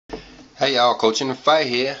Hey y'all, Coach in the Fight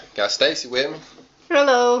here. Got Stacy with me.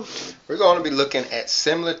 Hello. We're going to be looking at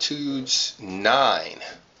Similitudes 9.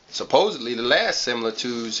 Supposedly the last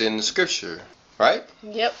similitudes in the scripture, right?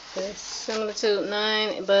 Yep, it's Similitude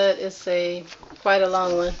 9, but it's quite a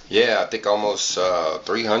long one. Yeah, I think almost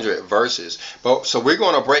 300 verses. So we're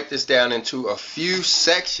going to break this down into a few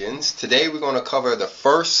sections. Today we're going to cover the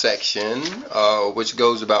first section, which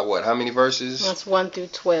goes about what? How many verses? That's 1 through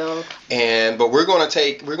 12. But we're going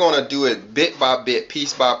to do it bit by bit,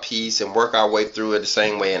 piece by piece, and work our way through it the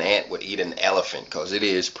same way an ant would eat an elephant, because it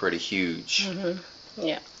is pretty huge.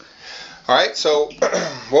 Yeah. All right, so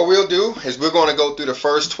what we'll do is we're going to go through the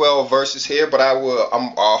first 12 verses here, but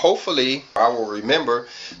hopefully I will remember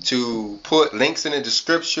to put links in the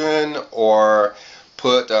description or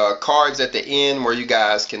put cards at the end where you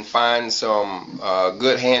guys can find some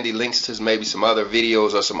good handy links to maybe some other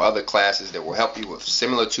videos or some other classes that will help you with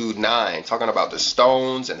Similitude 9, talking about the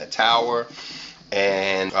stones and the tower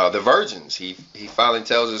and the virgins. He finally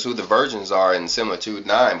tells us who the virgins are in Similitude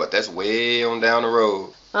 9, but that's way on down the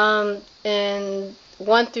road. And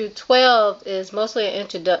 1 through 12 is mostly an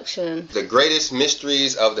introduction. The greatest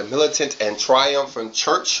mysteries of the militant and triumphant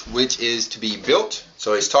church, which is to be built.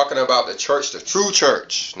 So he's talking about the church, the true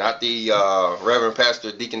church, not the Reverend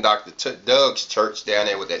Pastor Deacon Dr. Doug's church down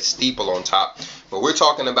there with that steeple on top. But we're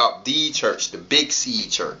talking about the church, the big C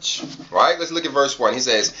church. Right? Let's look at verse 1. He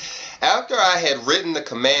says, "After I had written the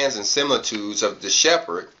commands and similitudes of the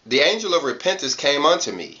shepherd, the angel of repentance came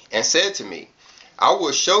unto me, and said to me, I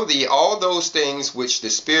will show thee all those things which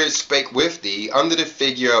the Spirit spake with thee under the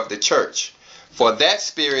figure of the church. For that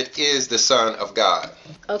Spirit is the Son of God."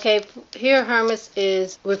 Okay, here Hermas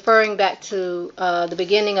is referring back to the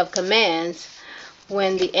beginning of commands,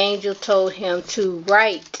 when the angel told him to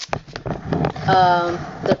write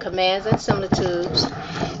the commands and similitudes.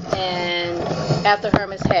 And after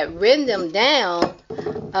Hermas had written them down,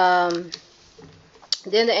 then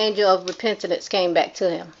the angel of repentance came back to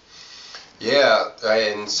him. Yeah,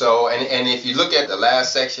 and so, and if you look at the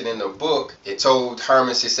last section in the book, it told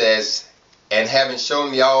Hermas, it says, "And having shown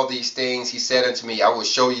me all these things, he said unto me, I will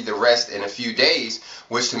show you the rest in a few days,"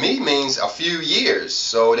 which to me means a few years.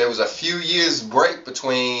 So there was a few years break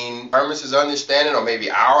between Hermas's understanding, or maybe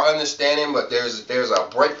our understanding, but there's a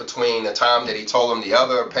break between the time that he told him the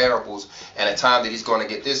other parables and the time that he's going to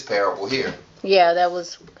get this parable here. Yeah,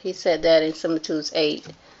 he said that in Similitudes 8.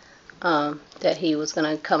 That he was going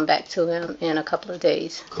to come back to him in a couple of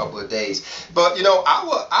days. But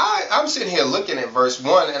I'm sitting here looking at verse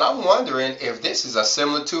 1, and I'm wondering if this is a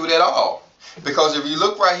similitude at all. Because if you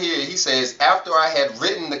look right here, he says, "After I had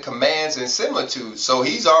written the commands and similitudes." So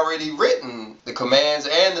he's already written the commands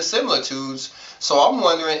and the similitudes. So I'm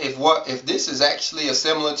wondering if this is actually a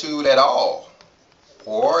similitude at all,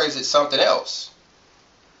 or is it something else?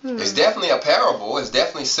 It's definitely a parable. It's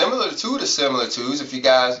definitely similar to the similitudes. If you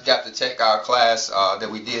guys got to check our class that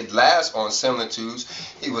we did last on similitudes,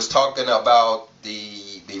 he was talking about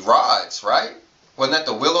the rods, right? Wasn't that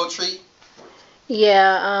the willow tree?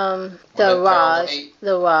 Yeah, the rods.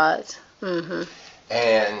 The rods.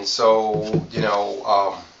 And so,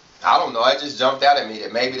 I don't know. It just jumped out at me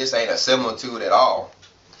that maybe this ain't a similitude at all.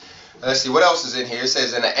 Let's see, what else is in here? It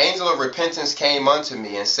says, "And the angel of repentance came unto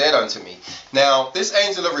me and said unto me." Now, this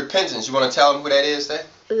angel of repentance, you want to tell them who that is, then?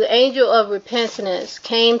 The angel of repentance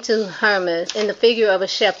came to Hermas in the figure of a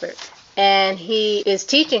shepherd. And he is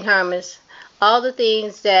teaching Hermas all the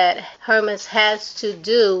things that Hermas has to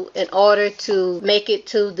do in order to make it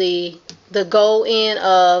to the goal end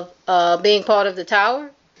of being part of the tower.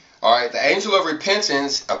 All right, the angel of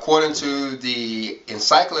repentance, according to the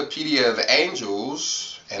Encyclopedia of Angels,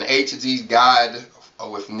 an A-to-Z guide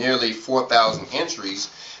with nearly 4,000 entries,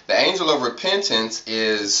 the angel of repentance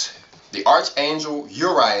is the archangel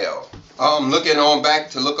Uriel. Looking on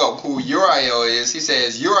back to look up who Uriel is, he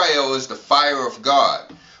says Uriel is the fire of God,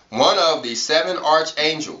 one of the 7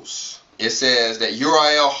 archangels. It says that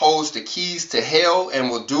Uriel holds the keys to hell and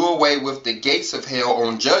will do away with the gates of hell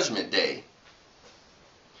on Judgment Day.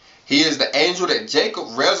 He is the angel that Jacob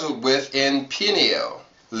wrestled with in Peniel.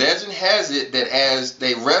 Legend has it that as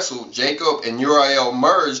they wrestled, Jacob and Uriel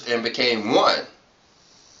merged and became one.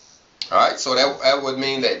 Alright, so that would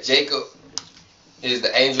mean that Jacob is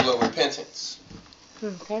the angel of repentance.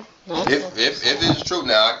 Okay. If it is true.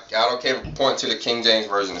 Now, I can't point to the King James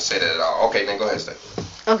Version to say that at all. Okay, then go ahead, Steph.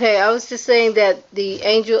 Okay, I was just saying that the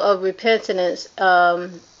angel of repentance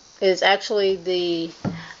is actually the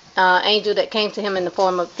angel that came to him in the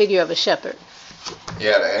form of figure of a shepherd.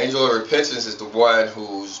 Yeah, the angel of repentance is the one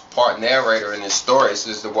who's part narrator in this story. This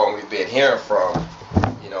is the one we've been hearing from,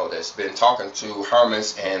 that's been talking to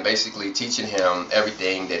Hermas and basically teaching him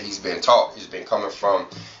everything that he's been taught. He's been coming from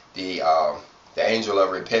the angel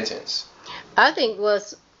of repentance. I think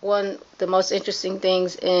what's one of the most interesting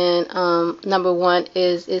things in number 1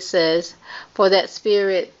 is it says, "For that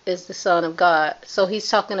spirit is the Son of God." So he's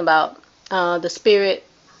talking about the spirit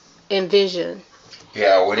in vision.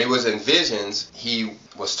 Yeah, when he was in visions, he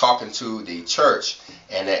was talking to the church,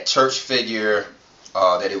 and that church figure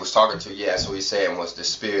that he was talking to, yeah, so he's saying was the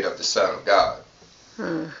spirit of the Son of God.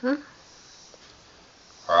 Mm-hmm.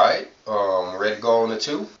 All right, ready to go on to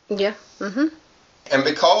 2? Yeah. Mm-hmm. "And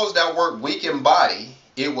because thou wert weak in body,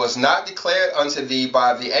 it was not declared unto thee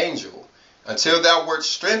by the angel, until thou wert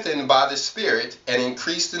strengthened by the Spirit, and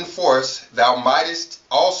increased in force, thou mightest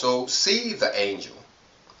also see the angel."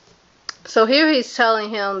 So here he's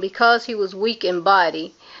telling him because he was weak in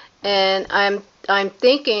body, and I'm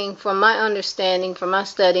thinking from my understanding, from my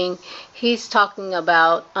studying, he's talking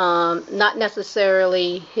about not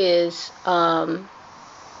necessarily his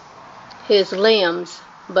limbs,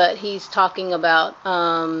 but he's talking about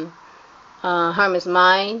Hermas'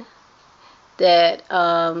 mind, that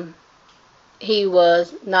he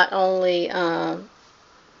was not only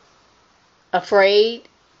afraid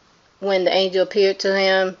when the angel appeared to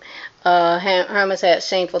him. Hermas had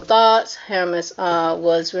shameful thoughts. Hermas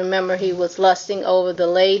remember, he was lusting over the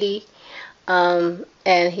lady. And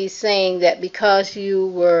he's saying that because you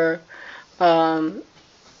were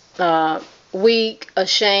weak,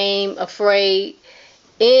 ashamed, afraid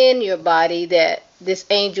in your body, that this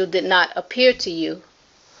angel did not appear to you.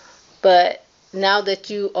 But now that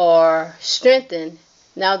you are strengthened,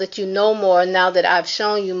 now that you know more, now that I've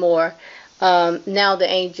shown you more, now the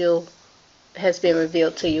angel has been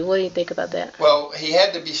revealed to you. What do you think about that? Well, he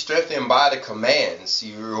had to be strengthened by the commands.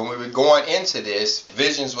 When we were going into this,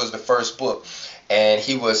 Visions was the first book, and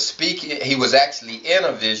he was speaking, he was actually in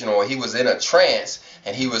a vision, or he was in a trance,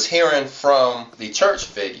 and he was hearing from the church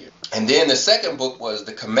figure. And then the second book was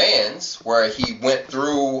the commands, where he went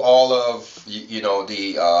through all of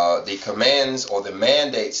the commands or the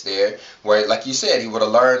mandates there, where, like you said, he would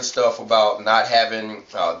have learned stuff about not having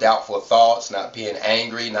doubtful thoughts, not being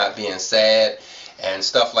angry, not being sad, and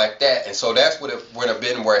stuff like that. And so that's what it would have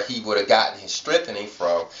been where he would have gotten his strengthening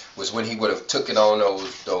from, was when he would have taken on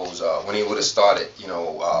those when he would have started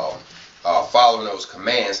following those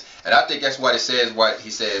commands. And I think that's what it says, what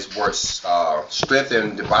he says, were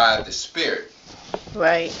strengthened by the Spirit.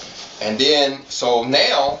 Right. And then, so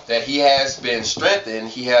now that he has been strengthened,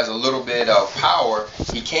 he has a little bit of power.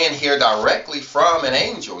 He can hear directly from an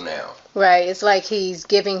angel now. Right. It's like he's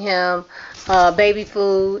giving him baby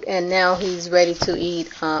food, and now he's ready to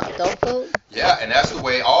eat adult food. Yeah, and that's the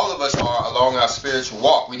way all of us are along our spiritual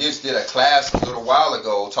walk. We just did a class a little while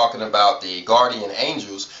ago talking about the guardian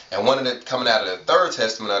angels, and one of the, coming out of the Third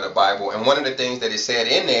Testament of the Bible, and one of the things that it said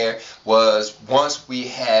in there was, once we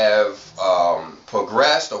have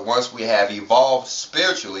progressed, or once we have evolved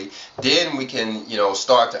spiritually, then we can,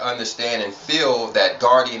 start to understand and feel that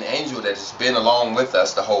guardian angel that has been along with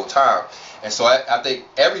us the whole time. And so I think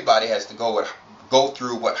everybody has to go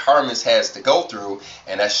through what Hermas has to go through,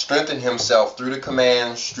 and that strengthen himself through the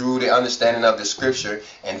commands, through the understanding of the scripture,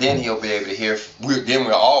 and then he'll be able to hear. Then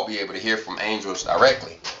we'll all be able to hear from angels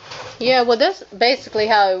directly. Yeah, well, that's basically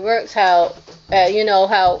how it works. How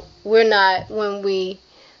how we're not,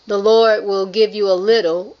 the Lord will give you a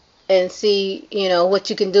little and see what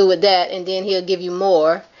you can do with that, and then He'll give you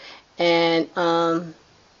more, and then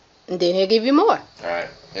He'll give you more. All right.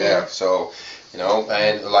 Yeah. So.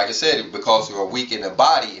 And like I said, because we were weak in the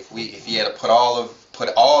body, if he had to put all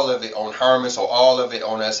of it on Hermas, or all of it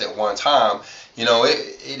on us at one time,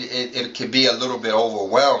 it could be a little bit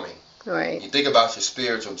overwhelming. Right. You think about your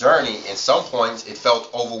spiritual journey, and some points it felt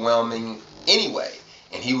overwhelming anyway,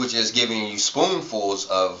 and he was just giving you spoonfuls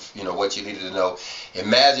of what you needed to know.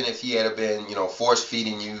 Imagine if he had been force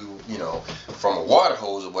feeding you from a water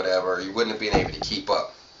hose or whatever, you wouldn't have been able to keep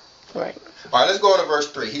up. Right. All right, let's go on to verse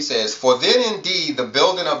 3. He says, "For then indeed the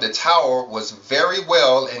building of the tower was very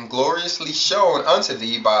well and gloriously shown unto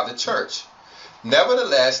thee by the church.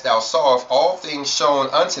 Nevertheless thou sawest all things shown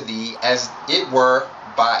unto thee as it were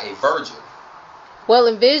by a virgin." Well,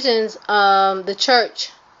 in visions, the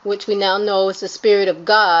church, which we now know is the Spirit of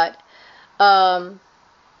God,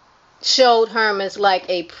 showed Hermas like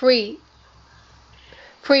a preview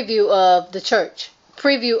of the church,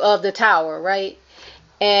 preview of the tower, right?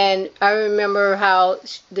 And I remember how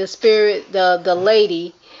the spirit, the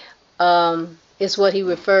lady, is what he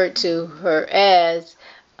referred to her as,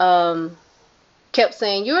 kept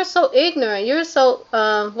saying, "You're so ignorant. You're so,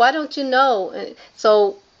 why don't you know?" And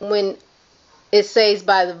so when it says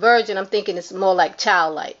by the virgin, I'm thinking it's more like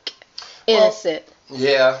childlike, innocent.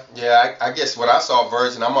 I guess when I saw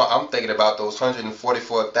virgin, I'm thinking about those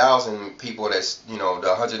 144,000 people that's, the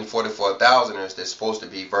 144,000ers that's supposed to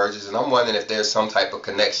be virgins, and I'm wondering if there's some type of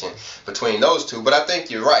connection between those two. But I think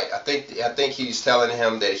you're right. I think he's telling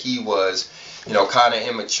him that he was, kind of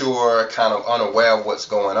immature, kind of unaware of what's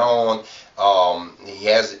going on. He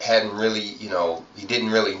hadn't really, he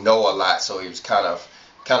didn't really know a lot, so he was kind of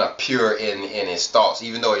pure in his thoughts.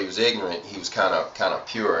 Even though he was ignorant, he was kind of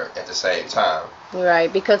pure at the same time.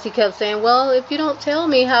 Right, because he kept saying, well, if you don't tell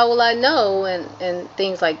me, how will I know? And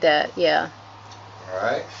things like that, yeah. All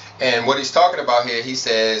right. And what he's talking about here, he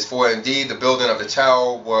says, for indeed the building of the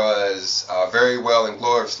tower was very well and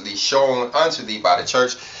gloriously shown unto thee by the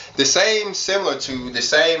church. Similar to the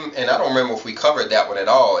same, and I don't remember if we covered that one at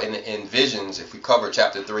all in Visions, if we covered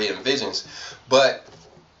chapter 3 in Visions. But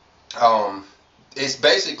it's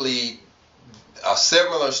basically a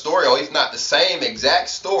similar story, or if not the same exact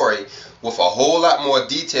story, with a whole lot more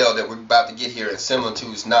detail that we're about to get here in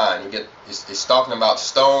Similitude 9. It's talking about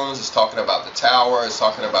stones, it's talking about the tower, it's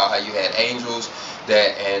talking about how you had angels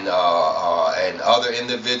and other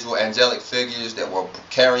individual angelic figures that were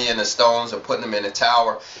carrying the stones and putting them in the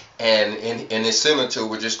tower. And in this Similitude,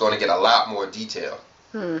 we're just going to get a lot more detail.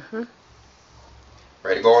 Mm-hmm.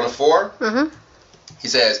 Ready to go on to 4? Mm-hmm. He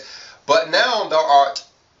says, but now thou art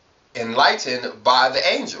enlightened by the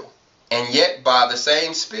angel, and yet by the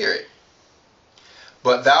same Spirit.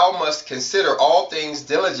 But thou must consider all things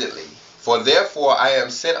diligently, for therefore I am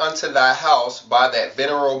sent unto thy house by that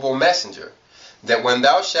venerable messenger, that when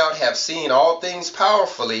thou shalt have seen all things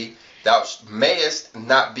powerfully, thou mayest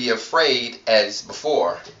not be afraid as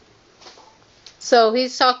before. So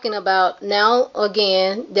he's talking about now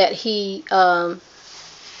again that he's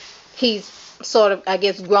sort of, I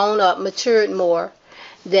guess, grown up, matured more,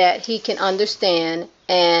 that he can understand,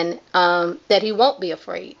 and that he won't be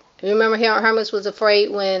afraid. Remember, Hermas was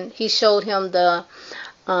afraid when he showed him the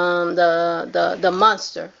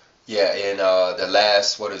monster. Yeah, in the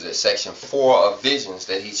last, section 4 of Visions,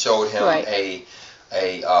 that he showed him a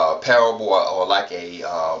parable, or like a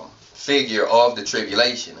figure of the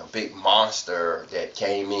tribulation, a big monster that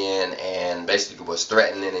came in and basically was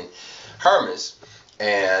threatening Hermas.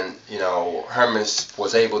 And Hermas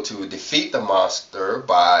was able to defeat the monster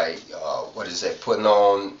by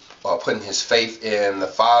putting his faith in the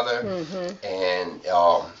Father. Mm-hmm. And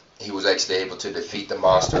he was actually able to defeat the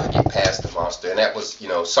monster and get past the monster. And that was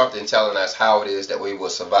something telling us how it is that we will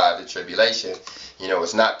survive the tribulation.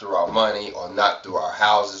 It's not through our money, or not through our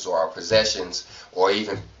houses or our possessions, or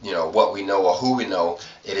even what we know or who we know.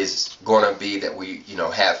 It is going to be that we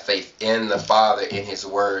have faith in the Father, in His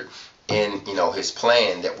Word, in His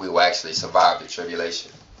plan, that we will actually survive the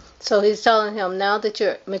tribulation. So he's telling him, now that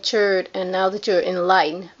you're matured and now that you're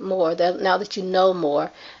enlightened more, now that you know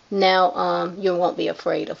more, now you won't be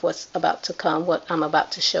afraid of what's about to come, what I'm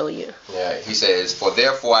about to show you. Yeah, he says, for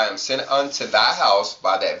therefore I am sent unto thy house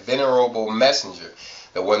by that venerable messenger,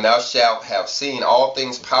 that when thou shalt have seen all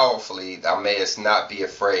things powerfully, thou mayest not be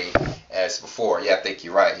afraid as before. Yeah, I think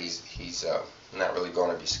you're right. He's not really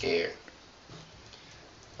going to be scared.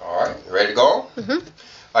 All right, you ready to go? Mm-hmm.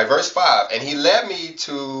 All right, verse 5. And he led me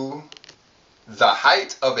to the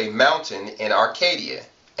height of a mountain in Arcadia,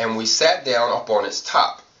 and we sat down upon its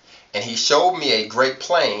top. And he showed me a great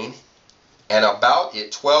plain, and about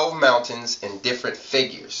it 12 mountains in different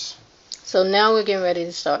figures. So now we're getting ready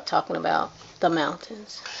to start talking about the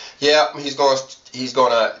mountains. Yeah, it's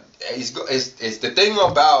the thing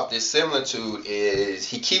about this Similitude is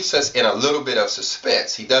he keeps us in a little bit of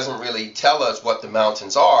suspense. He doesn't really tell us what the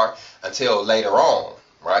mountains are until later on,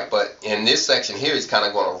 right? But in this section here, he's kind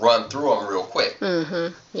of going to run through them real quick.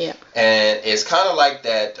 Mm-hmm. Yeah. And it's kind of like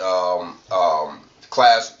that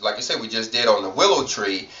class, like I said, we just did on the willow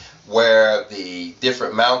tree, where the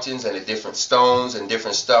different mountains and the different stones and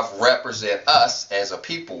different stuff represent us as a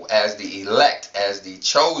people, as the elect, as the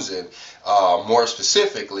chosen. More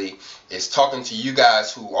specifically, is talking to you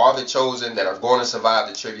guys who are the chosen, that are going to survive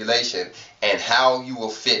the tribulation, and how you will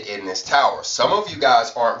fit in this tower. Some of you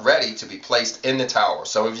guys aren't ready to be placed in the tower.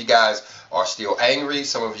 Some of you guys are still angry.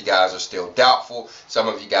 Some of you guys are still doubtful. Some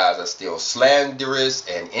of you guys are still slanderous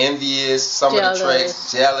and envious. Some of the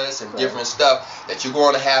traits, jealous, and different stuff that you're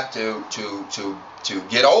going to have to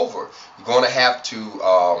get over. You're going to have to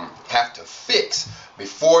fix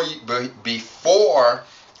before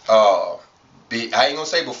I ain't gonna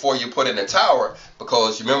say before you put in the tower,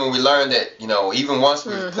 because you remember we learned that even once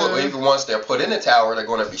they're put in the tower, they're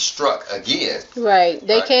going to be struck again. Right.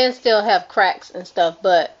 They can still have cracks and stuff,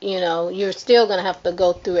 but you're still going to have to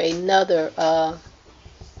go through another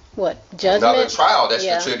what, judgment? Another trial. That's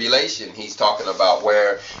Yeah. the tribulation he's talking about,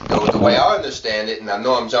 where the way I understand it, and I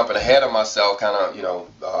know I'm jumping ahead of myself, kind of,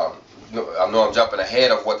 I know I'm jumping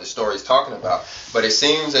ahead of what the story is talking about, but it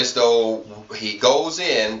seems as though he goes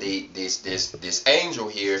in, this angel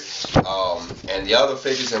here, and the other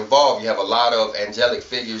figures involved. You have a lot of angelic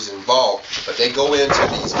figures involved, but they go into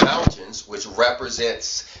these mountains, which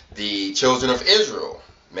represents the children of Israel,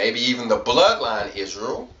 maybe even the bloodline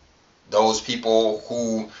Israel, those people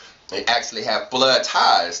who actually have blood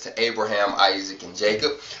ties to Abraham, Isaac, and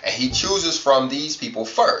Jacob, and he chooses from these people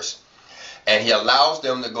first. And he allows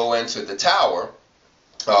them to go into the tower,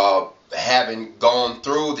 having gone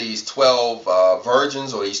through these 12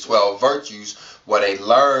 virgins, or these 12 virtues, where they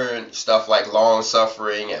learn stuff like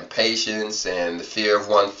long-suffering and patience and the fear of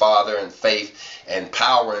one Father and faith and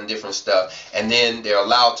power and different stuff. And then they're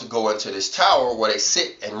allowed to go into this tower where they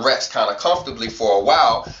sit and rest kind of comfortably for a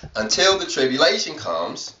while until the tribulation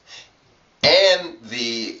comes and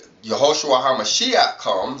the Yehoshua HaMashiach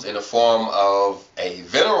comes in the form of a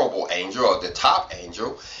venerable angel, or the top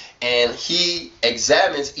angel, and he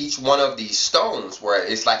examines each one of these stones, where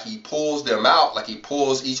it's like he pulls them out, like he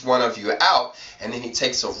pulls each one of you out, and then he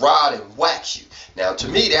takes a rod and whacks you. Now, to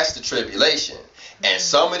me, that's the tribulation. And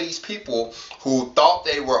some of these people who thought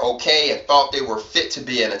they were okay and thought they were fit to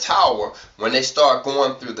be in a tower, when they start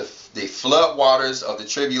going through the flood waters of the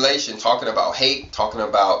tribulation, talking about hate, talking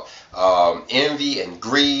about envy and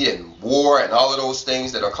greed and war and all of those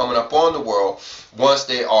things that are coming up on the world, once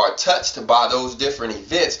they are touched by those different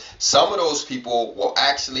events, some of those people will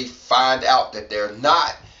actually find out that they're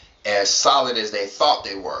not as solid as they thought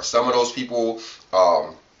they were. Some of those people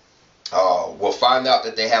will find out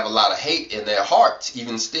that they have a lot of hate in their hearts,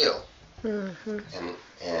 even still. Mm-hmm.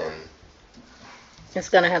 And it's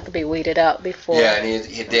going to have to be weeded out before. Yeah,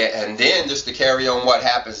 and then just to carry on what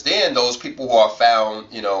happens then, those people who are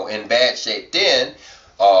found, in bad shape then,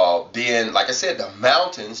 being, like I said, the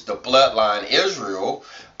mountains, the bloodline Israel,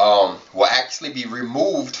 will actually be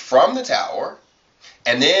removed from the tower.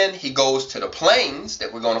 And then he goes to the plains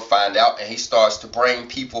that we're going to find out, and he starts to bring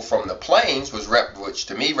people from the plains, which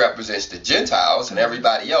to me represents the Gentiles and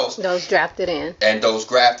everybody else. Those drafted in. And those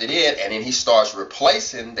grafted in, and then he starts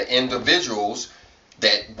replacing the individuals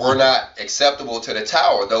that were not acceptable to the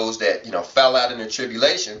tower. Those that, fell out in the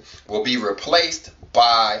tribulation will be replaced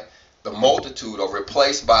by the multitude, or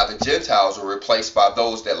replaced by the Gentiles, or replaced by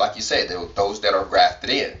those that, like you said, those that are grafted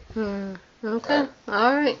in. Okay.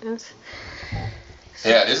 All right.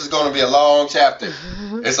 Yeah, this is going to be a long chapter.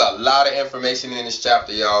 It's a lot of information in this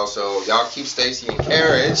chapter, y'all. So y'all keep Stacy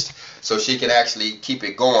encouraged so she can actually keep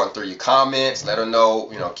it going through your comments. Let her know,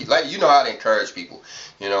 keep how to encourage people.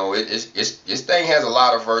 This thing has a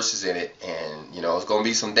lot of verses in it, and it's going to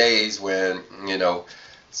be some days when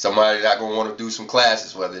somebody not going to want to do some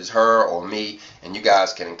classes, whether it's her or me, and you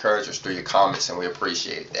guys can encourage us through your comments, and we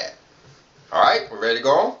appreciate that. All right, we ready to go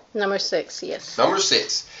on? Number 6, yes. Number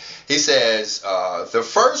 6. He says, the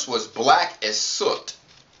first was black as soot.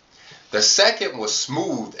 The second was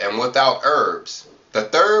smooth and without herbs. The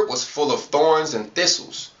third was full of thorns and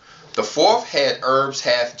thistles. The fourth had herbs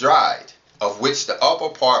half dried, of which the upper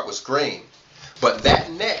part was green. But that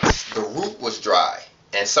next, the root was dry,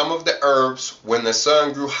 and some of the herbs, when the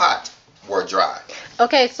sun grew hot, were dry.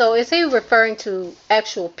 Okay, so is he referring to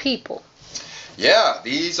actual people? Yeah,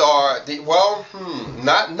 these are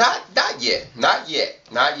not yet.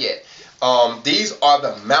 These are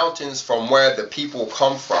the mountains from where the people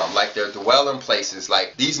come from, like their dwelling places.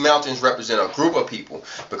 Like these mountains represent a group of people,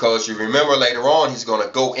 because you remember later on he's going to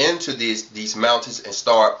go into these mountains and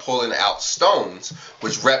start pulling out stones,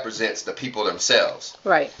 which represents the people themselves.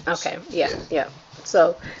 Right. Okay. Yeah.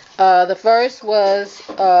 So the first was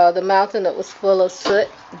the mountain that was full of soot,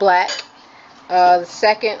 black. The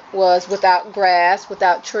second was without grass,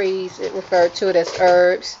 without trees. It referred to it as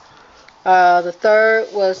herbs. The third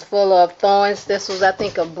was full of thorns, thistles, I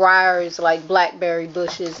think of briars like blackberry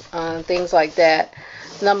bushes, things like that.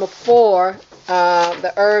 Number 4,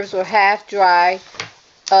 the herbs were half dry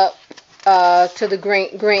up to the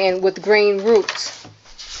green with green roots.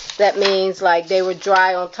 That means like they were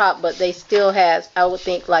dry on top, but they still had, I would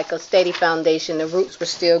think, like a steady foundation. The roots were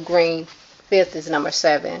still green. 5th is number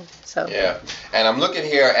 7. So yeah, and I'm looking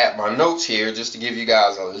here at my notes here just to give you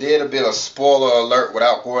guys a little bit of spoiler alert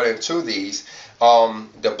without going into these.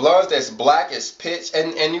 The blood that's black as pitch,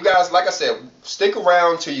 and you guys, like I said, stick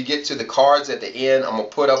around till you get to the cards at the end. I'm gonna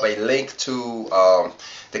put up a link to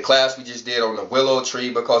the class we just did on the willow tree,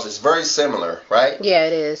 because it's very similar, right? Yeah,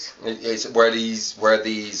 it is. It's where these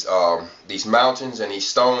mountains and these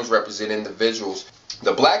stones represent individuals.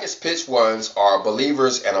 The blackest pitch ones are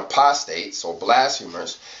believers and apostates, or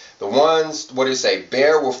blasphemers. The ones, what did it say,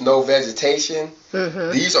 bear with no vegetation.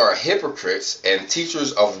 These are hypocrites and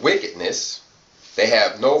teachers of wickedness. They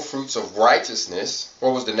have no fruits of righteousness.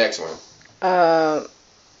 What was the next one?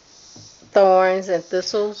 Thorns and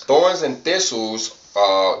thistles. Thorns and thistles.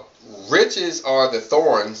 Riches are the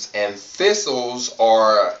thorns, and thistles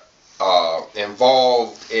are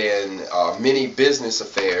involved in many business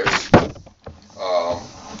affairs.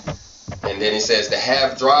 And then it says the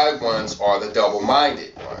half-dry ones are the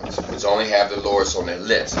double-minded ones, which only have the Lord's on their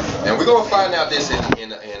lips. And we're going to find out this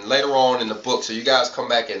in later on in the book. So you guys come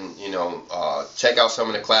back and check out some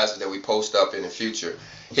of the classes that we post up in the future.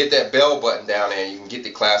 Hit that bell button down there, and you can get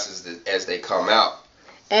the classes as they come out.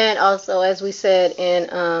 And also, as we said in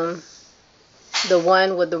the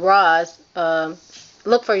one with the rods,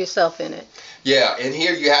 look for yourself in it. Yeah, and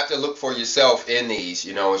here you have to look for yourself in these.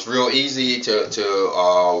 It's real easy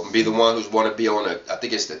to be the one who's want to be on I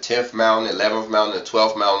think it's the 10th mountain, 11th mountain, the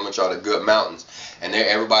 12th mountain, which are the good mountains. And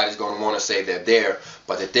everybody's going to want to say they're there.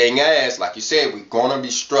 But the thing is, like you said, we're going to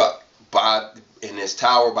be struck in this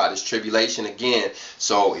tower by this tribulation again.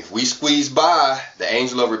 So if we squeeze by the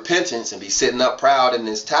angel of repentance and be sitting up proud in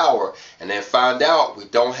this tower and then find out we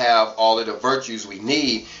don't have all of the virtues we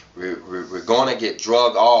need, we're going to get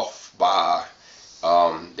drugged off by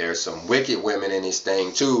there's some wicked women in this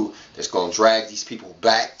thing too that's going to drag these people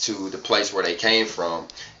back to the place where they came from.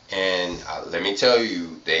 And let me tell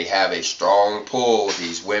you, they have a strong pull.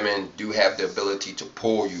 These women do have the ability to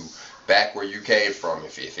pull you back where you came from.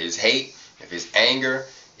 If it's hate, if it's anger,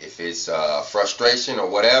 if it's frustration or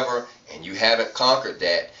whatever, and you haven't conquered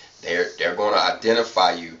that, they're going to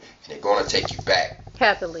identify you and they're going to take you back.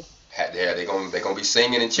 Happily. Yeah, they're gonna be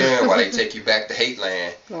singing and cheering while they take you back to hate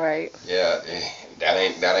land. Right. Yeah, that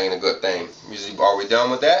ain't a good thing. Are we done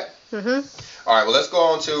with that? All right. Well, let's go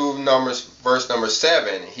on to verse number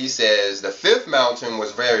 7. He says, the 5th mountain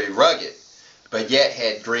was very rugged, but yet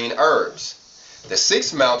had green herbs. The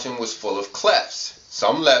 6th mountain was full of clefts,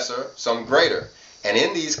 some lesser, some greater, and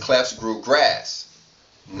in these clefts grew grass,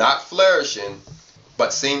 not flourishing,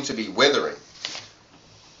 but seemed to be withering.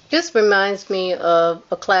 This reminds me of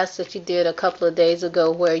a class that you did a couple of days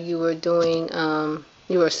ago where you were doing,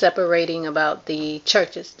 you were separating about the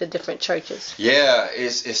churches, the different churches. Yeah,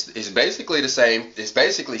 it's basically the same. It's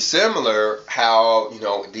basically similar how,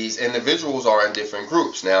 these individuals are in different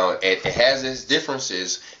groups. Now, it has its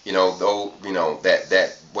differences, though,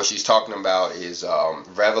 that what she's talking about is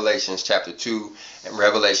Revelations chapter 2 and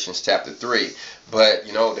Revelations chapter 3. But,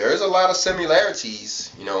 there is a lot of similarities,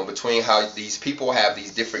 between how these people have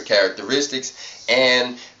these different characteristics.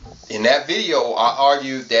 And in that video, I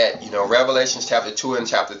argued that, Revelations chapter 2 and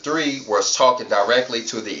chapter 3 was talking directly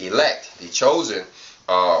to the elect, the chosen,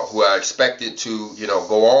 who are expected to,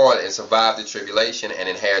 go on and survive the tribulation and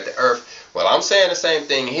inherit the earth. Well, I'm saying the same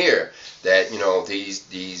thing here, that,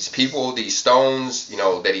 these people, these stones,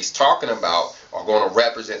 that he's talking about are going to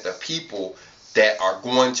represent the people that are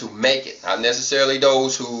going to make it. Not necessarily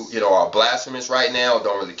those who, are blasphemous right now,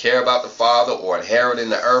 don't really care about the Father or inheriting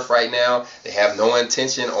the earth right now. They have no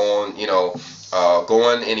intention on,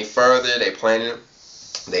 going any further. They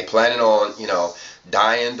planning on,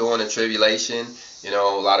 dying during the tribulation. A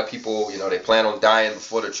lot of people, they plan on dying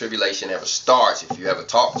before the tribulation ever starts. If you ever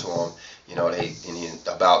talk to them,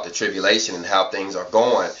 about the tribulation and how things are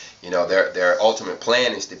going, their ultimate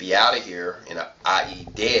plan is to be out of here, i.e.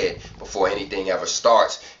 dead, before anything ever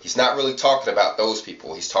starts. He's not really talking about those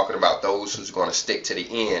people. He's talking about those who's going to stick to the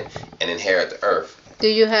end and inherit the earth. Do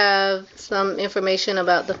you have some information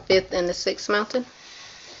about the 5th and the 6th mountain?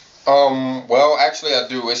 Well, actually I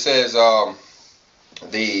do. It says,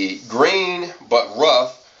 the green but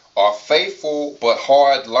rough are faithful but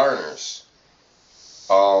hard learners.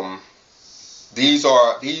 These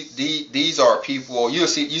are people, you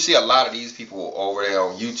see a lot of these people over there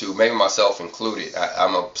on YouTube, maybe myself included.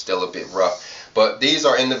 I'm still a bit rough, but these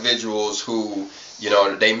are individuals who,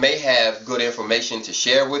 they may have good information to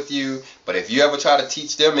share with you, but if you ever try to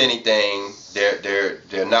teach them anything,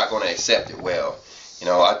 they're not going to accept it well.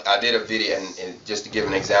 I did a video, and just to give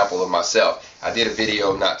an example of myself, I did a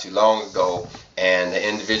video not too long ago, and the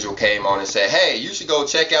individual came on and said, hey, you should go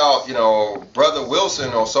check out, Brother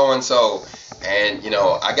Wilson or so-and-so. And,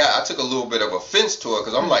 I took a little bit of offense to it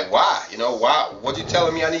because I'm like, why? Why? What you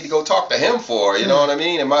telling me I need to go talk to him for? You know what I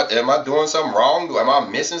mean? Am I doing something wrong? Am I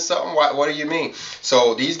missing something? What do you mean?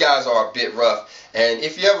 So these guys are a bit rough. And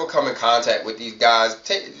if you ever come in contact with these guys,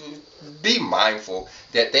 be mindful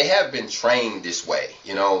that they have been trained this way.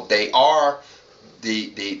 They are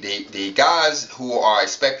the guys who are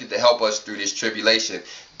expected to help us through this tribulation,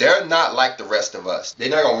 they're not like the rest of us. They're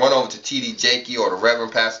not going to run over to T.D. Jakey or the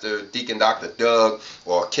Reverend Pastor Deacon Dr. Doug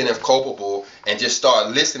or Kenneth Copeland and just start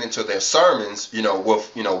listening to their sermons,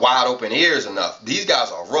 with, wide open ears enough. These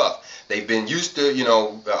guys are rough. They've been used to,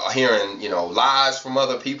 hearing, lies from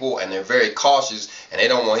other people, and they're very cautious, and they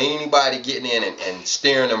don't want anybody getting in and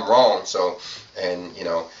steering them wrong. So,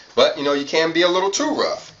 but, you can be a little too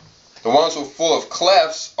rough. The ones who are full of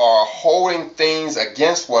clefts are holding things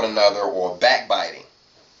against one another or backbiting.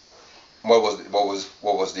 What was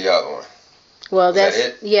the other one? Well, that's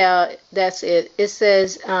it? Yeah, that's it. It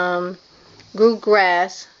says, grew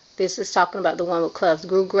grass. This is talking about the one with clefts.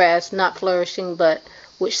 Grew grass, not flourishing, but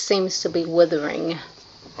which seems to be withering.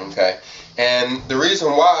 Okay. And the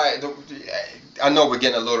reason why, I know we're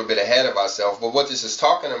getting a little bit ahead of ourselves, but what this is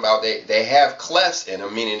talking about, they have clefts in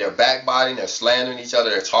them, meaning they're backbiting, they're slandering each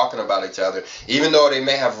other, they're talking about each other, even though they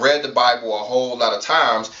may have read the Bible a whole lot of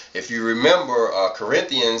times. If you remember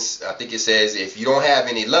Corinthians, I think it says, if you don't have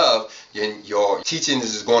any love, your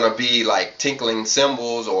teachings is going to be like tinkling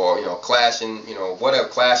cymbals or, clashing, whatever,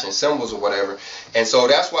 clashing cymbals or whatever. And so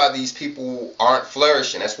that's why these people aren't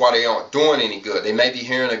flourishing. That's why they aren't doing any good. They may be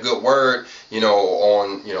hearing a good word,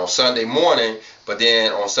 on, Sunday morning, but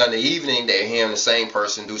then on Sunday evening, they're hearing the same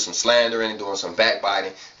person do some slandering, doing some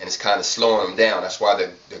backbiting, and it's kind of slowing them down. That's why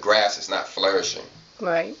the grass is not flourishing.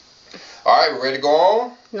 Right. All right, we're ready to go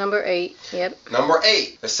on? Number 8, yep. Number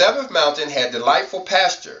 8. The seventh mountain had delightful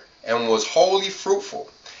pasture and was wholly fruitful,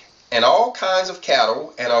 and all kinds of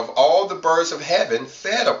cattle and of all the birds of heaven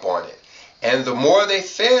fed upon it. And the more they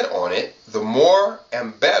fed on it, the more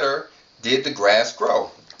and better did the grass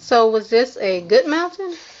grow. So was this a good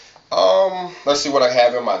mountain? Let's see what I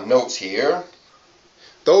have in my notes here.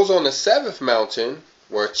 Those on the seventh mountain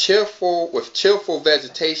were with cheerful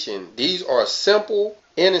vegetation. These are simple,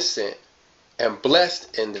 innocent, and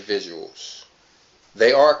blessed individuals.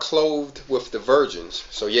 They are clothed with the virgins.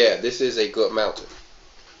 So yeah, this is a good mountain.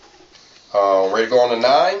 Ready to go on to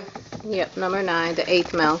 9? Yep, number 9, the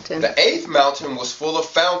 8th mountain. The 8th mountain was full of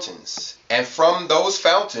fountains, and from those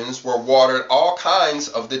fountains were watered all kinds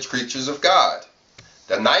of the creatures of God.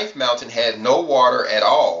 The 9th mountain had no water at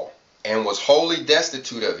all, and was wholly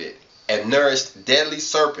destitute of it, and nourished deadly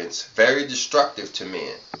serpents, very destructive to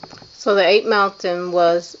men. So the 8th mountain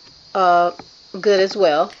was good as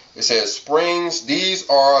well. It says springs. These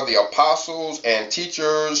are the apostles and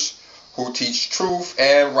teachers who teach truth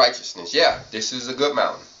and righteousness. Yeah, this is a good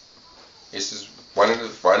mountain. This is one of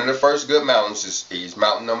the first good mountains. Is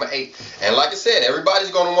mountain number 8. And like I said,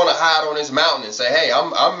 everybody's going to want to hide on this mountain and say, hey,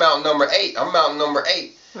 I'm mountain number 8. I'm mountain number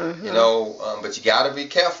 8. Mm-hmm. But you got to be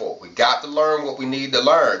careful. We got to learn what we need to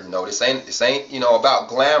learn. This ain't about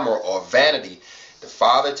glamour or vanity. The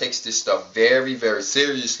Father takes this stuff very, very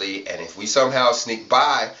seriously, and if we somehow sneak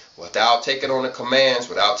by without taking on the commands,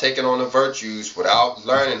 without taking on the virtues, without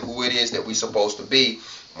learning who it is that we're supposed to be,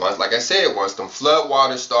 like I said, once them flood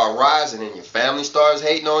waters start rising and your family starts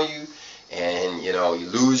hating on you, and you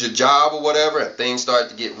lose your job or whatever, and things start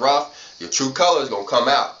to get rough, your true color is gonna come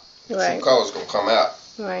out. Right. True color is gonna come out.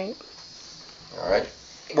 Right. All right.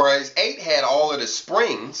 Whereas 8 had all of the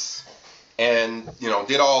springs, and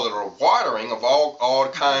did all of the watering of all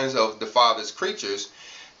kinds of the Father's creatures.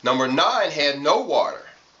 Number 9 had no water.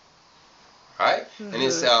 Right? Mm-hmm. And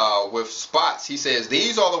it's with spots. He says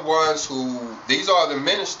these are the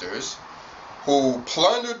ministers who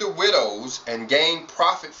plundered the widows and gained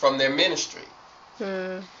profit from their ministry.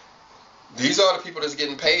 Mm. These are the people that's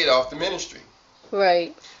getting paid off the ministry.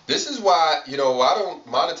 Right. This is why, I don't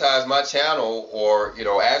monetize my channel or,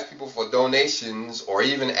 ask people for donations or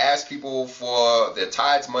even ask people for their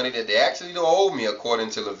tithes money that they actually don't owe me according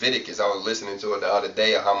to Leviticus. I was listening to it the other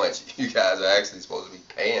day of how much you guys are actually supposed to be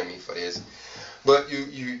paying me for this. But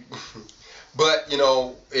you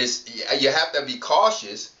have to be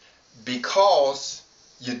cautious because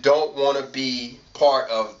you don't want to be part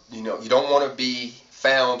of, you don't want to be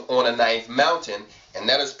found on a 9th mountain, and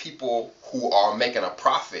that is people who are making a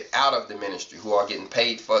profit out of the ministry, who are getting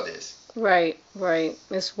paid for this. Right.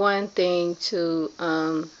 It's one thing to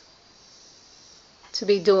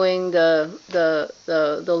be doing the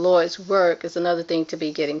Lord's work. It's another thing to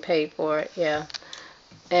be getting paid for it. Yeah.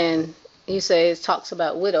 And you say it talks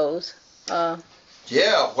about widows.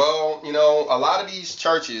 Yeah. Well, a lot of these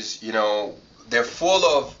churches, they're full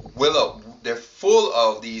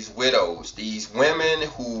of these widows, these women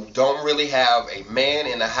who don't really have a man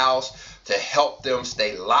in the house to help them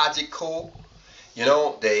stay logical.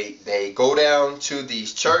 They go down to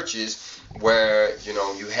these churches where,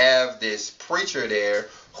 you have this preacher there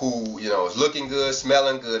who, you know, is looking good,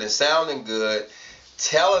 smelling good, and sounding good,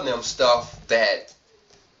 telling them stuff that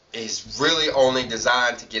is really only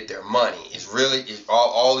designed to get their money.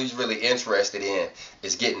 All he's really interested in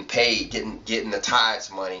is getting paid, getting the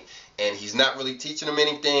tithes money, and he's not really teaching them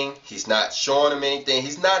anything. He's not showing them anything.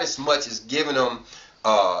 He's not as much as giving them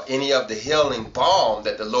any of the healing balm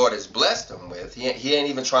that the Lord has blessed them with. He ain't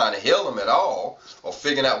even trying to heal them at all, or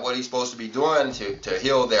figuring out what he's supposed to be doing to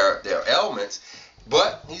heal their ailments.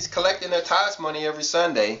 But he's collecting their tithes money every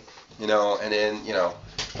Sunday, you know, and then, you know,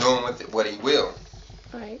 doing with it what he will.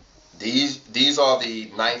 Right. These are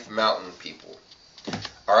the ninth mountain people.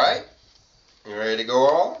 All right, you ready to go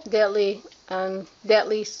on?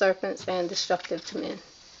 Deadly serpents and destructive to men.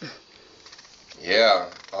 Yeah.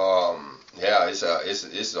 Yeah.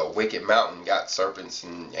 It's a wicked mountain. Got serpents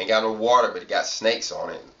and ain't got no water, but it got snakes on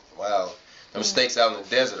it. Wow. Them snakes out in the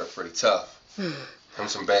desert are pretty tough. Them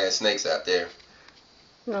some bad snakes out there.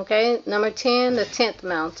 Okay, number 10, the 10th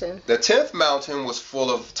mountain. The 10th mountain was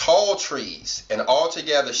full of tall trees and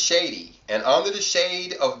altogether shady, and under the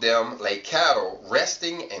shade of them lay cattle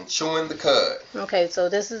resting and chewing the cud. Okay, so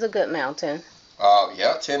this is a good mountain.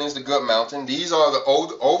 Yeah, 10 is the good mountain. These are the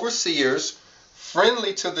old overseers,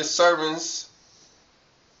 friendly to the servants,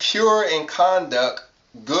 pure in conduct,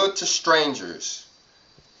 good to strangers,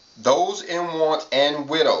 those in want and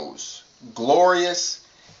widows, glorious,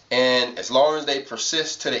 and as long as they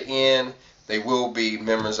persist to the end, they will be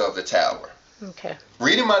members of the tower. Okay.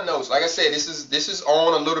 Reading my notes, like I said, this is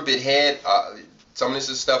on a little bit head. Some of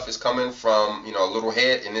this stuff is coming from, you know, a little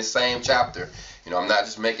head in this same chapter. You know, I'm not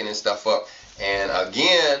just making this stuff up. And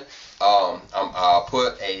again, I'll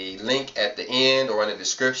put a link at the end or in the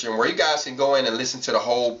description where you guys can go in and listen to the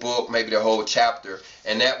whole book, maybe the whole chapter,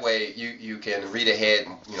 and that way you can read ahead.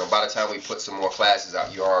 You know, by the time we put some more classes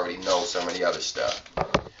out, you already know some of the other stuff.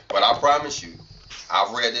 But I promise you,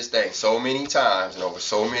 I've read this thing so many times and over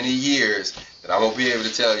so many years that I'm going to be able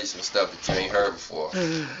to tell you some stuff that you ain't heard before.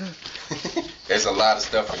 There's a lot of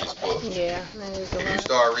stuff in this book. Yeah, that is a lot. You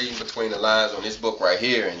start reading between the lines on this book right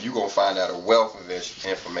here, and you're going to find out a wealth of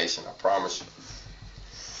information, I promise you.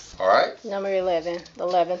 All right? Number 11, the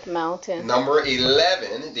 11th mountain. Number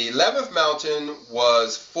 11. The 11th mountain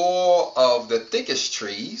was full of the thickest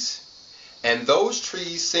trees, and those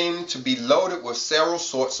trees seemed to be loaded with several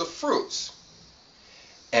sorts of fruits.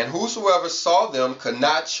 And whosoever saw them could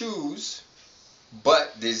not choose,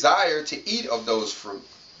 but desire to eat of those fruit.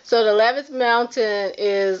 So the 11th mountain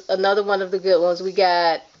is another one of the good ones. We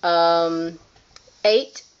got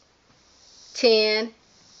 8, 10,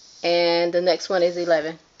 and the next one is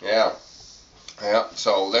 11. Yeah. Yeah.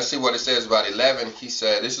 So let's see what it says about 11. He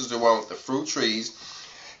said, this is the one with the fruit trees.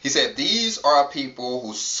 He said, these are people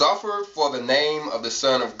who suffered for the name of the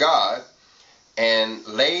Son of God and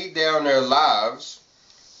laid down their lives,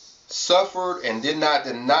 suffered and did not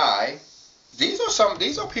deny. These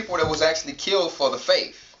are people that was actually killed for the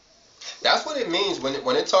faith. That's what it means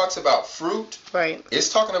when it talks about fruit. Right.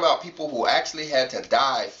 It's talking about people who actually had to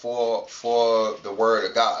die for the word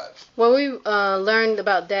of God. Well, we learned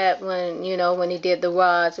about that when he did the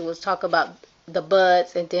rods. It was talk about the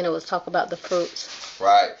buds, and then it was talk about the fruits.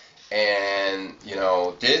 Right. And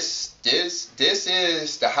this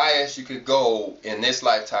is the highest you could go in this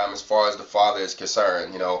lifetime as far as the Father is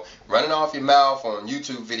concerned. Running off your mouth on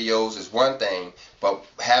YouTube videos is one thing, but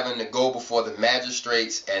having to go before the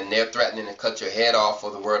magistrates and they're threatening to cut your head off for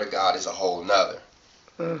the word of God is a whole nother.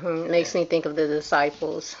 Makes me think of the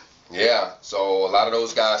disciples. Yeah, so a lot of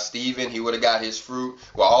those guys, Stephen, he would have got his fruit.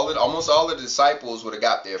 Well, almost all the disciples would have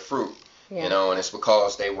got their fruit. Yeah. And it's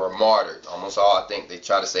because they were martyred. Almost all, I think they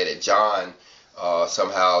try to say that John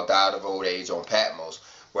somehow died of old age on Patmos,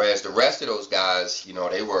 whereas the rest of those guys,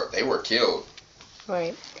 they were killed.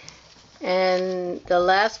 Right. And the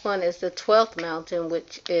last one is the 12th mountain,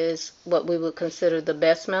 which is what we would consider the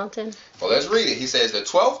best mountain. Well, let's read it. He says, the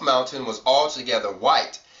 12th mountain was altogether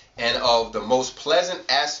white and of the most pleasant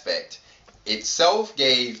aspect. Itself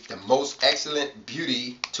gave the most excellent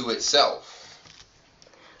beauty to itself.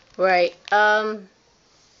 Right.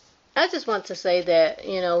 I just want to say that,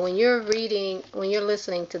 when you're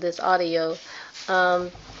listening to this audio,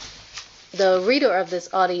 the reader of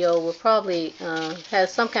this audio will probably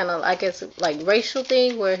has some kind of, I guess, like racial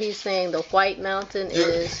thing where he's saying the white mountain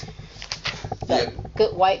is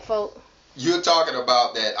good white folk. You're talking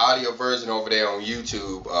about that audio version over there on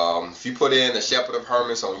YouTube. If you put in the Shepherd of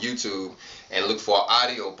Hermas on YouTube and look for an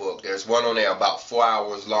audio book, there's one on there about 4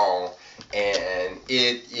 hours long. And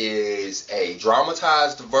it is a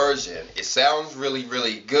dramatized version. It sounds really,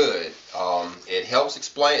 really good. It helps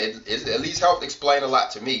explain, it at least helped explain a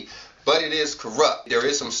lot to me. but it is corrupt. There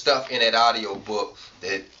is some stuff in that audio book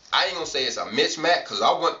that I ain't gonna say it's a mismatch, because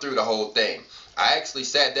I went through the whole thing. I actually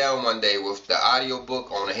sat down one day with the audio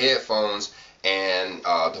book on the headphones and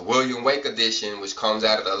the William Wake edition, which comes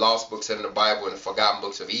out of the Lost Books in the Bible and the Forgotten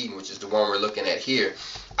Books of Eden, which is the one we're looking at here.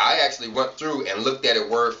 I actually went through and looked at it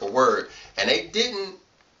word for word, and they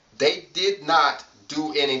did not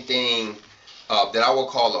do anything that I would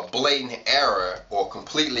call a blatant error or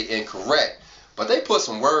completely incorrect. But they put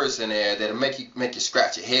some words in there that'll make you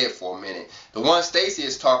scratch your head for a minute. The one Stacy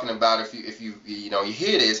is talking about, if you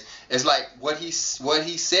hear this, it's like what he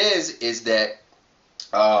says is that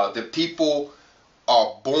the people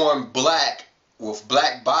are born black with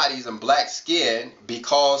black bodies and black skin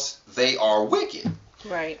because they are wicked.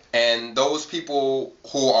 Right. And those people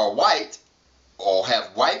who are white or have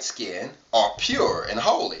white skin are pure and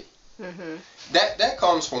holy. Mm-hmm. That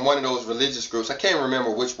comes from one of those religious groups. I can't remember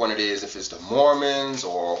which one it is, if it's the Mormons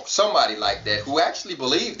or somebody like that, who actually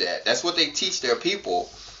believe that. That's what they teach their people,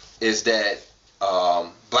 is that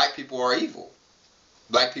black people are evil.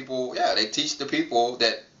 Black people, yeah, they teach the people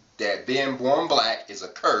that being born black is a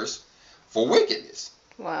curse for wickedness.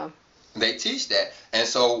 Wow. They teach that. And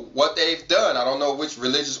so what they've done, I don't know which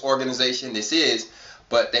religious organization this is,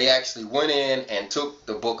 but they actually went in and took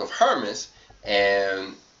the book of Hermas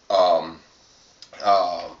and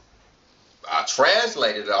I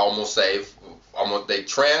translated it, they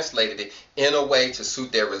translated it in a way to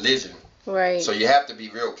suit their religion. Right. So you have to be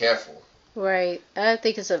real careful. Right. I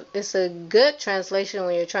think it's a good translation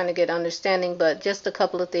when you're trying to get understanding, but just a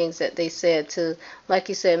couple of things that they said to, like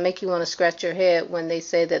you said, make you want to scratch your head when they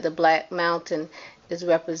say that the Black Mountain is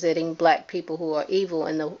representing black people who are evil,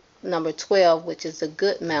 and the number 12, which is the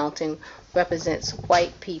good mountain, represents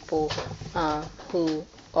white people who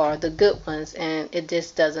are the good ones, and it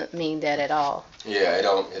just doesn't mean that at all. Yeah, it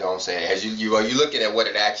don't say it. As you looking at what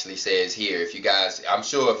it actually says here. If you guys, I'm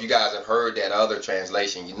sure if you guys have heard that other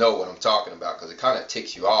translation, you know what I'm talking about, because it kind of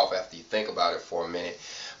ticks you off after you think about it for a minute.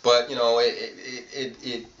 But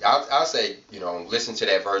I'll say, listen to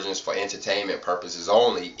that version for entertainment purposes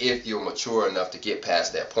only, if you're mature enough to get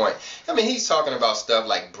past that point. I mean, he's talking about stuff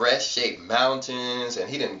like breast-shaped mountains, and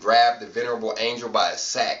he didn't grab the venerable angel by his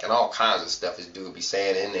sack, and all kinds of stuff this dude be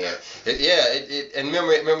saying in there. And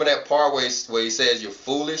remember that part where he says you're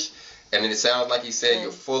foolish, and then it sounds like he said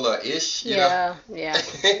you're full of ish. Yeah. He I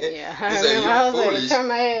said I was foolish. like, turn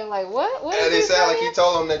my head like, what? What And is it he sounded like saying? he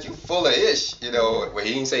told him that you full of ish, Well,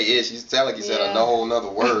 he didn't say ish. He sounded like he said a whole nother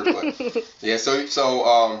word. But yeah, so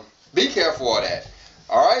be careful of that.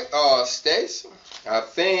 All right, Stace, I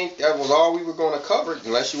think that was all we were going to cover,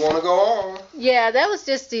 unless you want to go on. Yeah, that was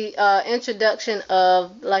just the introduction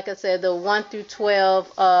of, like I said, the 1 through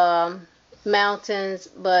 12 mountains,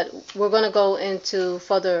 but we're going to go into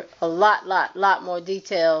further a lot more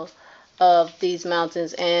detail of these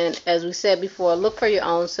mountains. And as we said before, look for your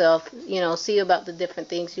own self, see about the different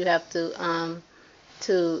things you have to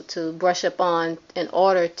brush up on in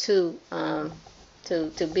order to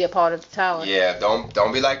be a part of the tower. Yeah,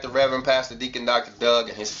 don't be like the Reverend Pastor Deacon Dr. Doug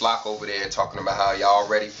and his flock over there talking about how y'all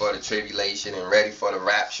ready for the tribulation and ready for the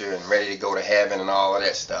rapture and ready to go to heaven and all of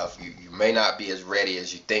that stuff. You may not be as ready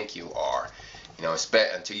as you think you are.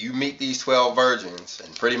 Until you meet these 12 virgins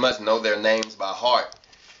and pretty much know their names by heart.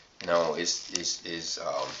 And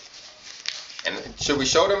should we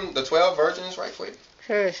show them the 12 virgins right quick?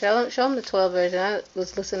 Sure, show them the 12 virgins. I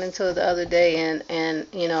was listening to it the other day, and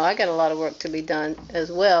I got a lot of work to be done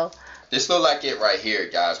as well. This look like it right here,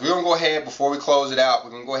 guys. We're going to go ahead, before we close it out, we're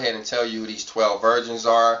going to go ahead and tell you who these 12 virgins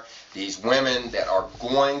are. These women that are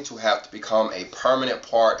going to have to become a permanent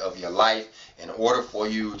part of your life in order for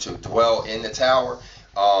you to dwell in the tower.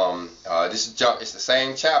 It's the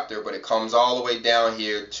same chapter, but it comes all the way down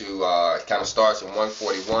here to, it kind of starts in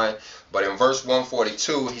 141. But in verse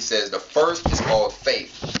 142, he says, the first is called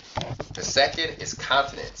faith. The second is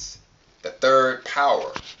continence. The third,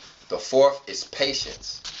 power. The fourth is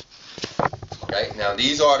patience. Okay, now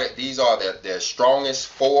these are their strongest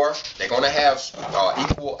four. They're going to have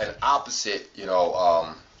equal and opposite,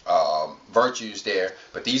 virtues there,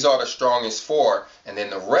 but these are the strongest four, and then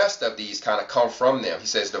the rest of these kind of come from them. He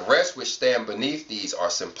says the rest which stand beneath these are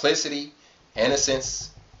simplicity,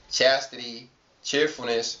 innocence, chastity,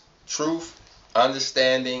 cheerfulness, truth,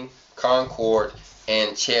 understanding, concord,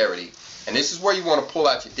 and charity. And this is where you want to pull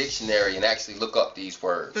out your dictionary and actually look up these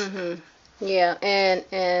words. Mm-hmm. Yeah,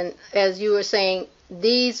 and as you were saying,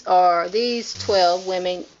 these 12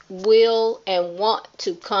 women will and want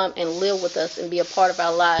to come and live with us and be a part of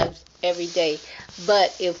our lives every day.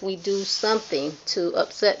 But if we do something to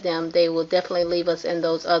upset them, they will definitely leave us in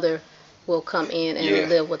those other will come in and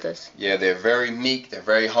live with us. Yeah, they're very meek, they're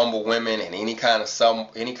very humble women, and any kind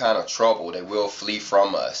of trouble, they will flee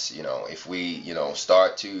from us. If we,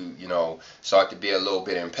 start to be a little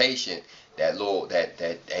bit impatient,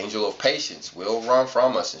 that angel of patience will run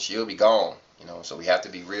from us and she'll be gone. So we have to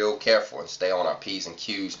be real careful and stay on our P's and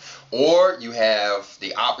Q's. Or you have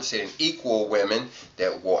the opposite and equal women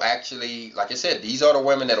that will actually, like I said, these are the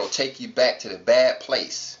women that will take you back to the bad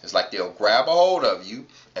place. It's like they'll grab a hold of you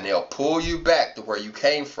and they'll pull you back to where you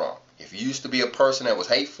came from. If you used to be a person that was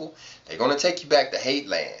hateful, they're going to take you back to hate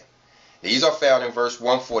land. These are found in verse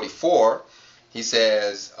 144. He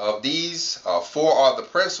says, of these four are the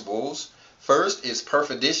principles. First is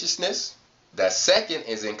perficiousness. The second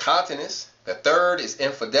is incontinence. The third is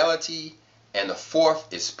infidelity. And the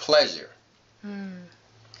fourth is pleasure.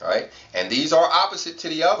 Right? And these are opposite to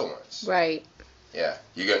the other ones. Right. Yeah.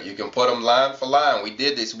 You can put them line for line. We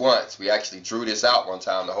did this once. We actually drew this out one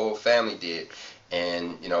time. The whole family did.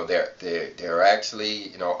 And, they're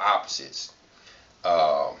actually, opposites.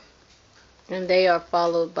 And they are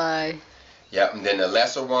followed by... Yeah, and then the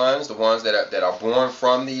lesser ones, the ones that are born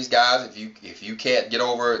from these guys, if you can't get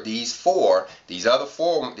over these four, these other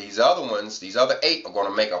ones, these other 8 are going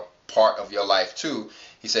to make a part of your life too.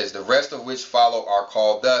 He says, the rest of which follow are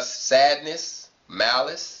called thus: sadness,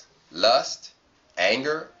 malice, lust,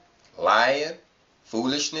 anger, lying,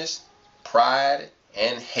 foolishness, pride,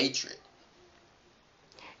 and hatred.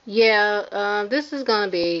 Yeah, this is going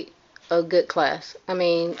to be a good class. I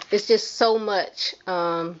mean, it's just so much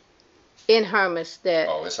in Hermas that...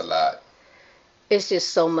 Oh, it's a lot. It's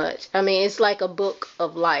just so much. I mean, it's like a book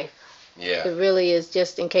of life. Yeah. It really is,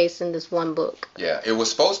 just encased in this one book. Yeah, it was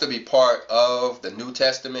supposed to be part of the New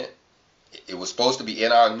Testament. It was supposed to be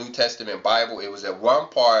in our New Testament Bible. It was at one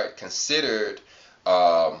part considered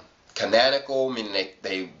canonical, meaning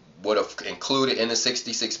they would have included in the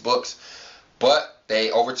 66 books. But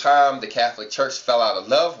over time, the Catholic Church fell out of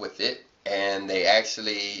love with it, and they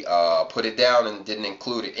actually put it down and didn't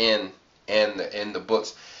include it in the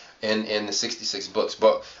books, in the 66 books.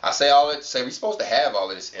 But I say we're supposed to have all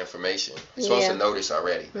of this information. We're supposed to know this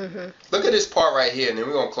already. Look at this part right here, and then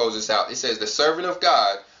we're going to close this out. It says, the servant of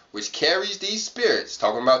God, which carries these spirits,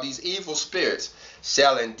 talking about these evil spirits,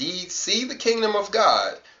 shall indeed see the kingdom of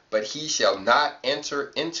God, but he shall not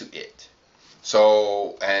enter into it.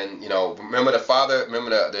 So, and remember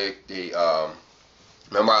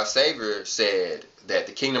remember our Savior said that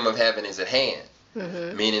the kingdom of heaven is at hand.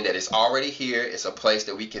 Meaning that it's already here. It's a place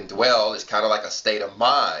that we can dwell. It's kind of like a state of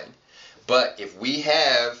mind. But if we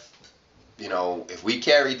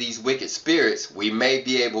carry these wicked spirits, we may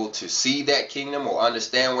be able to see that kingdom or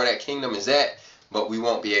understand where that kingdom is at, but we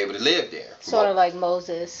won't be able to live there. Sort of like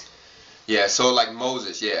Moses. Yeah, so like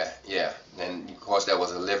Moses, yeah. And of course that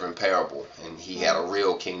was a living parable, and he had a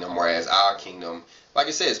real kingdom, whereas our kingdom, like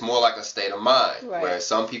I said, it's more like a state of mind, where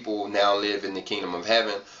some people now live in the kingdom of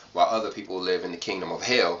heaven, while other people live in the kingdom of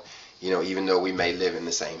hell, even though we may live in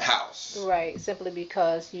the same house. Right, simply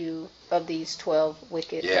because of these 12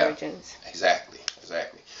 wicked virgins. Exactly.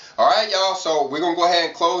 All right, y'all, so we're going to go ahead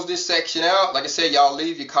and close this section out. Like I said, y'all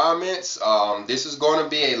leave your comments. This is going to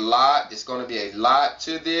be a lot. It's going to be a lot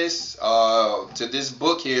to this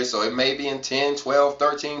book here, so it may be in 10, 12,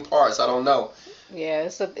 13 parts. I don't know. Yeah,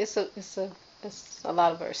 it's a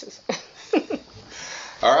lot of verses.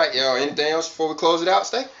 All right, y'all, anything else before we close it out,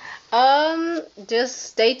 Stay? Just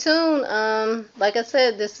stay tuned. Like I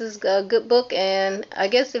said, this is a good book, and I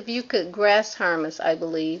guess if you could grasp Hermas, I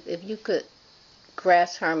believe, if you could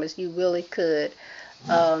grasp Hermas, you really could.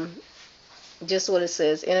 Just what it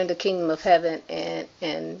says, enter the kingdom of heaven, and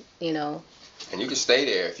And you can stay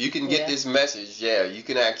there. If you can get this message, you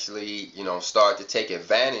can actually, start to take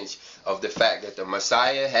advantage of the fact that the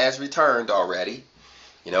Messiah has returned already,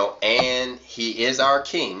 and he is our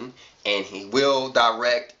king, and he will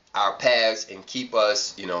direct our paths and keep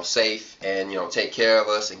us, safe, and, take care of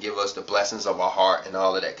us and give us the blessings of our heart and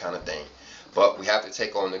all of that kind of thing. But we have to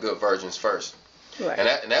take on the good virgins first. Right.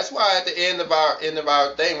 And that's why at the end of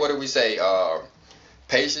our thing, what do we say?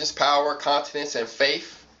 Patience, power, continence, and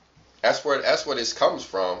faith. That's where this comes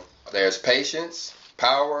from. There's patience,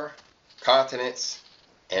 power, continence,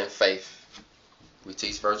 and faith. We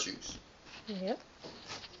teach virtues. Yep.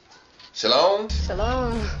 Shalom.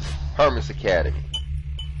 Shalom. Hermas Academy.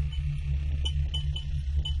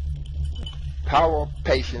 Power,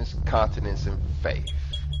 patience, continence, and faith.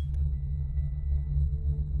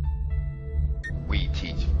 We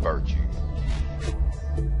teach virtue.